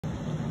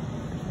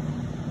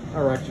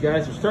All right, you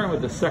guys, we're starting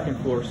with the second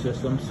floor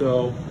system.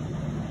 So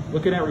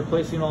looking at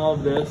replacing all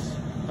of this,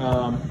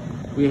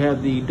 we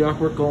have the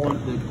ductwork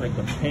going, like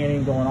the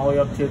panning going all the way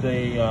up to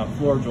the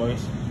floor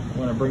joist.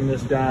 We're gonna bring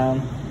this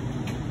down,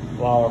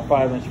 allow our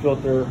 5-inch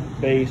filter,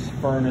 base,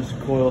 furnace,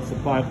 coil,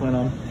 supply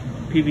plenum.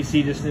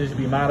 PVC just needs to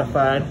be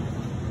modified.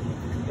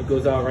 It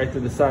goes out right to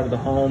the side of the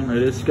home.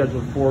 It is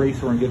scheduled 40,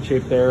 so we're in good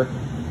shape there.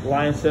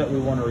 Line set we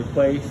want to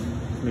replace.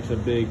 Makes a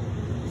big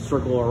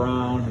circle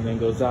around and then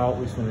goes out.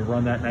 We just want to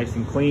run that nice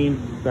and clean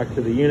back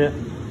to the unit.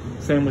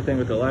 Same thing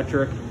with the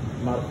electric.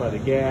 Modify the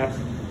gas.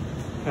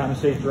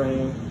 Condensate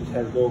drain, just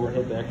had to go over and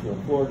hit the actual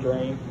floor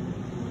drain.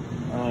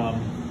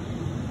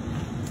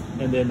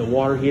 And then the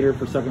water heater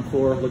for second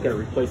floor, look at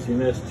replacing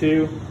this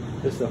too.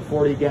 This is a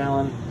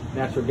 40-gallon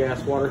natural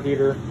gas water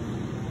heater.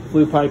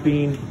 Flue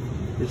piping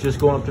is just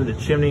going up through the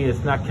chimney.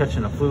 It's not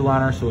catching a flue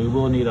liner, so we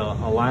will need a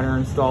liner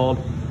installed.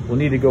 We'll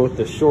need to go with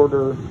the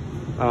shorter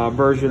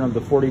version of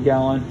the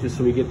 40-gallon just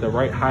so we get the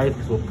right height,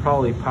 because we'll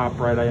probably pop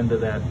right into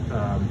that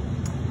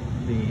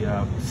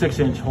the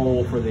 6-inch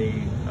hole for the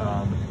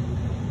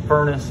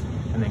furnace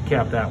and then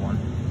cap that one.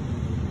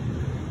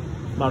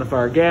 Modify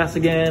our gas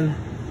again,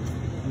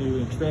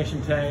 new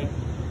expansion tank,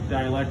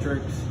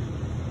 dielectrics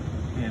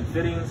and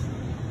fittings,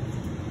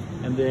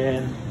 and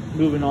then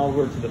moving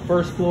over to the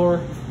first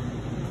floor.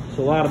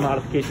 So a lot of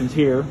modifications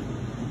here.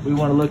 We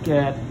want to look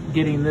at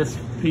getting this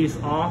piece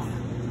off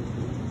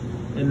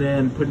and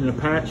then putting a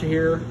patch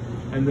here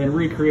and then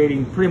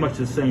recreating pretty much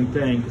the same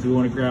thing, because we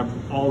want to grab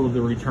all of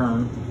the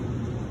return.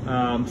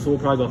 So we'll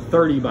probably go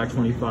 30 by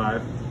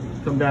 25.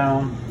 Come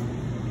down,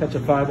 catch a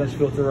 5-inch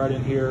filter right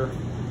in here,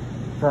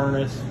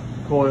 furnace,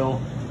 coil,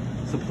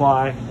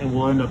 supply, and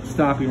we'll end up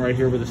stopping right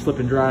here where the slip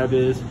and drive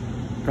is.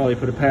 Probably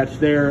put a patch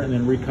there and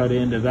then recut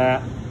into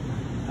that.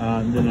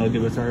 And then it'll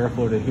give us our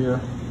airflow to here.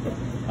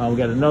 We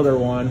got another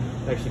one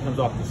that actually comes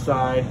off the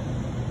side.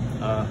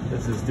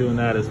 This is doing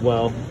that as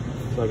well.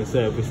 So like I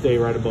said, if we stay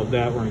right above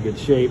that, we're in good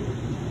shape.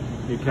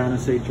 New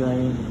condensate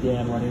drain,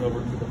 again, running over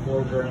to the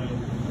floor drain.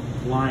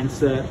 Line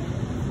set,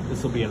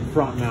 this will be in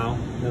front now.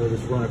 Now we'll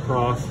just run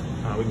across.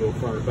 We can go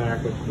front or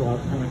back, but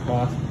run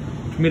across.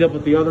 Meet up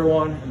with the other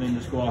one, and then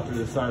just go off to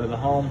the side of the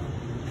home.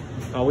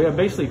 We have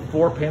basically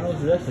 4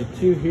 panels. There's actually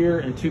 2 here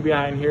and 2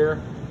 behind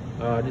here.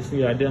 Just need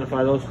to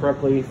identify those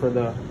correctly for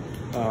the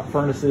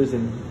furnaces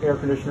and air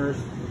conditioners.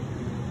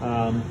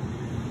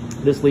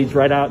 This leads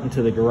right out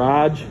into the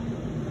garage.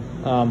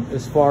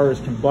 As far as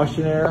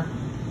combustion air,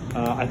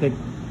 I think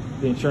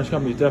the insurance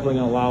company is definitely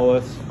going to allow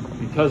us,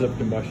 because of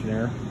combustion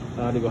air,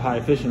 to go high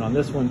efficient on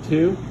this one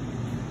too.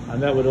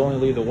 And that would only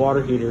leave the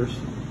water heaters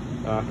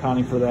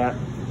accounting for that.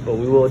 But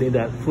we will need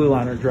that flue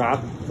liner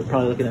drop. So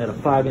probably looking at a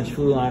 5-inch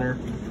flue liner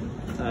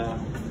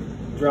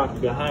drop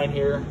behind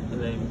here,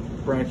 and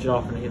then branch it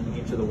off and hit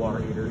each of the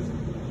water heaters.